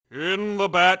In the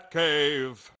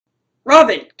Batcave.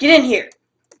 Robin, get in here.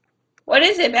 What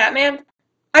is it, Batman?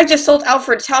 I just sold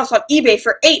Alfred's house on eBay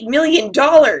for $8 million.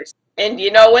 And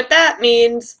you know what that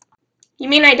means. You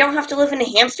mean I don't have to live in a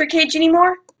hamster cage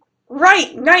anymore?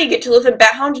 Right, now you get to live in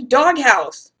Bathound's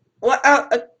doghouse. What?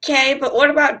 Okay, but what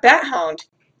about Bathound?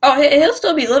 Oh, he'll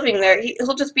still be living there.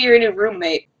 He'll just be your new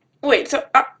roommate. Wait, so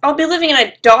I'll be living in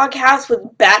a doghouse with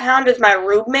Bathound as my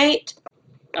roommate?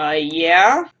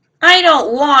 Yeah? I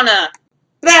don't wanna.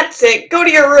 That's it, go to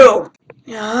your room.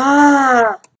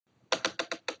 Ah.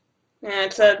 Yeah,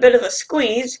 it's a bit of a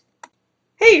squeeze.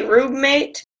 Hey,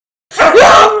 roommate.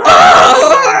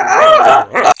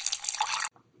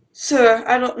 Sir,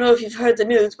 I don't know if you've heard the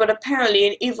news, but apparently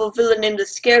an evil villain named the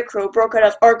Scarecrow broke out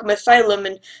of Arkham Asylum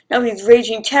and now he's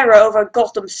raging terror over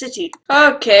Gotham City.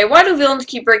 Okay, why do villains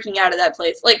keep breaking out of that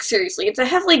place? Like, seriously, it's a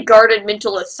heavily guarded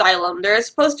mental asylum. There are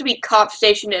supposed to be cops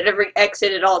stationed at every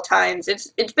exit at all times.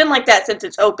 It's been like that since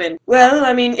it's opened. Well,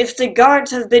 I mean, if the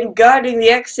guards have been guarding the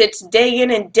exits day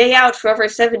in and day out for over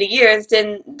 70 years,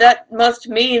 then that must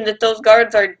mean that those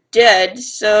guards are dead,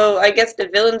 so I guess the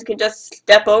villains can just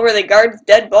step over the guards'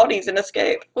 dead bodies and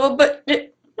escape. Well, but...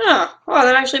 well,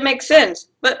 that actually makes sense.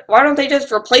 But why don't they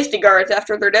just replace the guards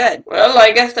after they're dead? Well,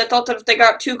 I guess they thought that if they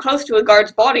got too close to a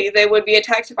guard's body, they would be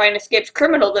attacked by an escaped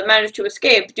criminal that managed to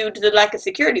escape due to the lack of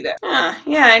security there.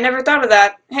 Yeah, I never thought of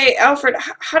that. Hey, Alfred,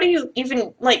 how do you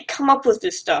even, like, come up with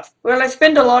this stuff? Well, I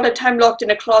spend a lot of time locked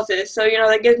in a closet, so, you know,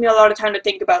 that gives me a lot of time to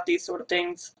think about these sort of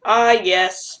things.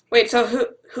 Yes. Wait, so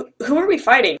who are we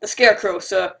fighting? The Scarecrow,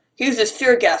 sir. He uses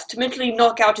fear gas to mentally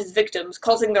knock out his victims,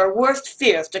 causing their worst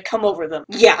fears to come over them.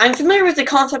 Yeah, I'm familiar with the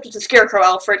concept of the Scarecrow,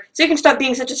 Alfred, so you can stop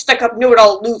being such a stuck-up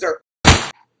know-it-all loser.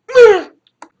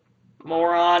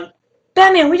 Moron.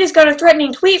 Batman, we just got a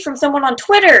threatening tweet from someone on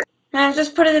Twitter.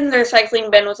 Just put it in the recycling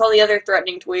bin with all the other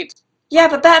threatening tweets. Yeah,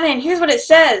 but Batman, here's what it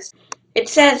says. It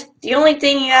says, the only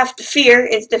thing you have to fear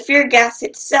is the fear gas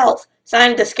itself.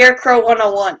 Signed, the Scarecrow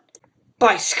 101.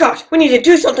 By Scott, we need to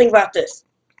do something about this.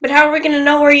 But how are we going to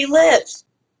know where he lives?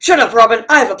 Shut up, Robin.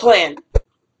 I have a plan.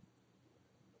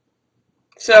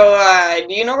 So,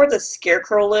 do you know where the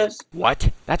Scarecrow lives?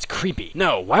 What? That's creepy.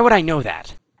 No, why would I know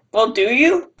that? Well, do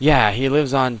you? Yeah, he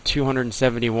lives on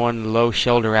 271 Low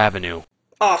Shelter Avenue.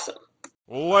 Awesome.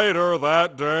 Later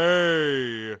that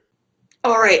day.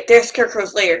 Alright, there's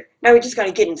Scarecrow's lair. Now we just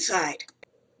gotta get inside.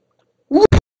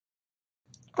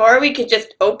 Or we could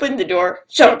just open the door.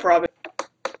 Shut up, Robin.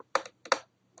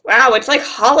 Wow, it's like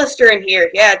Hollister in here.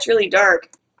 Yeah, it's really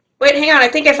dark. Wait, hang on, I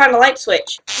think I found a light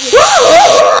switch.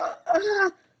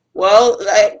 Well,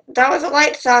 that was a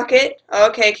light socket.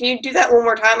 Okay, can you do that one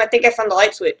more time? I think I found the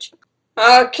light switch.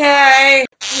 Okay.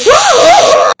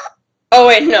 Oh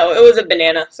wait, no, it was a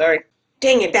banana. Sorry.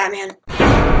 Dang it, Batman.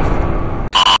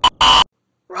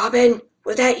 Robin,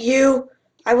 was that you?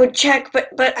 I would check,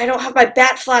 but I don't have my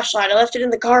bat flashlight. I left it in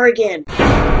the car again.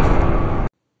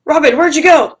 Robin, where'd you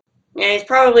go? Yeah, he's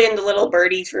probably in the little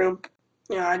birdie's room.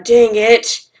 Aw, dang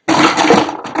it.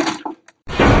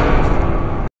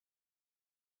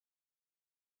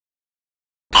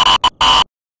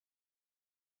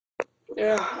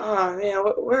 Oh man,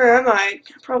 where am I?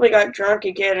 I probably got drunk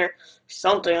again or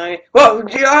something. Whoa,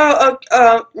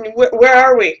 where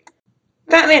are we?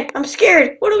 Batman, I'm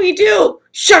scared. What do we do?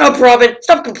 Shut up, Robin.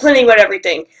 Stop complaining about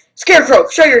everything. Scarecrow,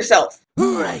 show yourself.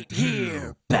 Right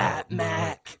here,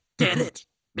 Batmac. Did it.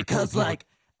 Because, like,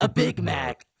 a Big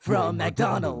Mac from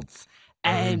McDonald's.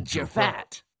 And you're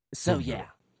fat. So, yeah.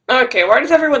 Okay, why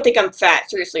does everyone think I'm fat?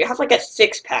 Seriously, I have like a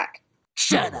six-pack.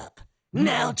 Shut up.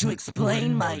 Now to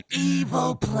explain my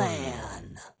evil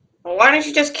plan. Well, why don't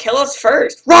you just kill us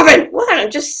first? Robin! What?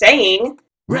 I'm just saying.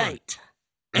 Right.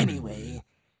 Anyway,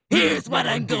 here's what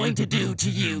I'm going to do to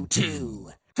you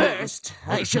two. First,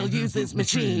 I shall use this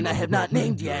machine I have not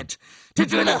named yet to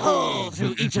drill a hole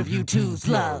through each of you two's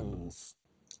lungs.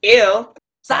 Ew.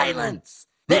 Silence!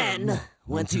 Then,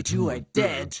 once you two are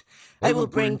dead, I will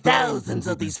bring thousands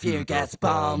of these fear gas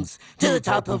bombs to the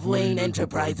top of Wayne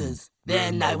Enterprises.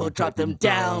 Then I will drop them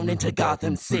down into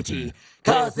Gotham City,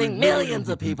 causing millions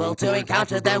of people to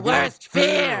encounter their worst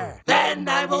fear. Then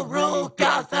I will rule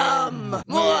Gotham!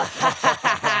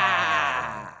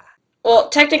 Well,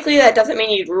 technically that doesn't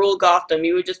mean you'd rule Gotham.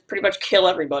 You would just pretty much kill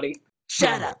everybody.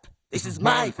 Shut up! This is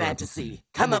my fantasy.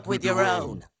 Come up with your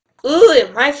own. Ooh,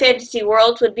 my fantasy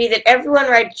world would be that everyone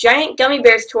rides giant gummy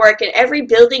bears to work and every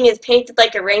building is painted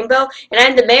like a rainbow and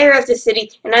I'm the mayor of the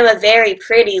city and I'm a very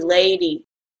pretty lady.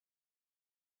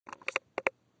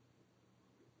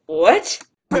 What?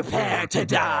 Prepare to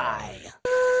die.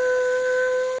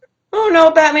 Oh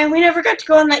no, Batman, we never got to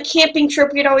go on that camping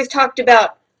trip we'd always talked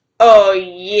about. Oh,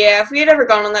 yeah, if we had ever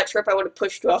gone on that trip, I would have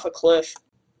pushed you off a cliff.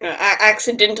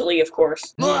 Accidentally, of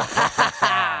course.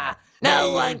 Mwahaha!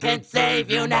 No one can save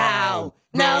you now!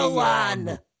 No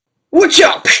one! What's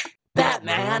up?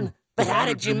 Batman, but how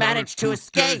did you manage to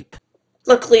escape?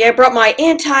 Luckily, I brought my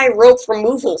anti-rope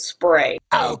removal spray.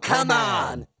 Oh, come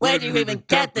on! Where do you even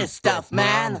get this stuff,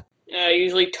 man?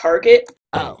 Usually Target.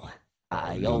 Oh,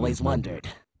 I always wondered.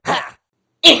 Ha!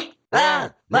 Eh.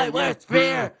 Ah, my worst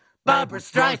fear! Barbara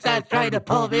Streisand tried to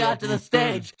pull me onto the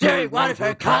stage during one of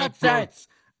her concerts!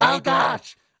 Oh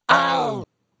gosh! Oh!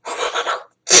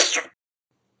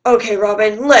 Okay,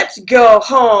 Robin, let's go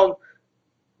home.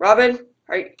 Robin,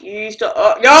 are you still?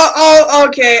 Oh,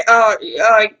 okay.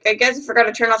 I guess I forgot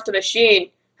to turn off the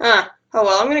machine. Huh. Oh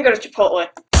well, I'm gonna go to Chipotle.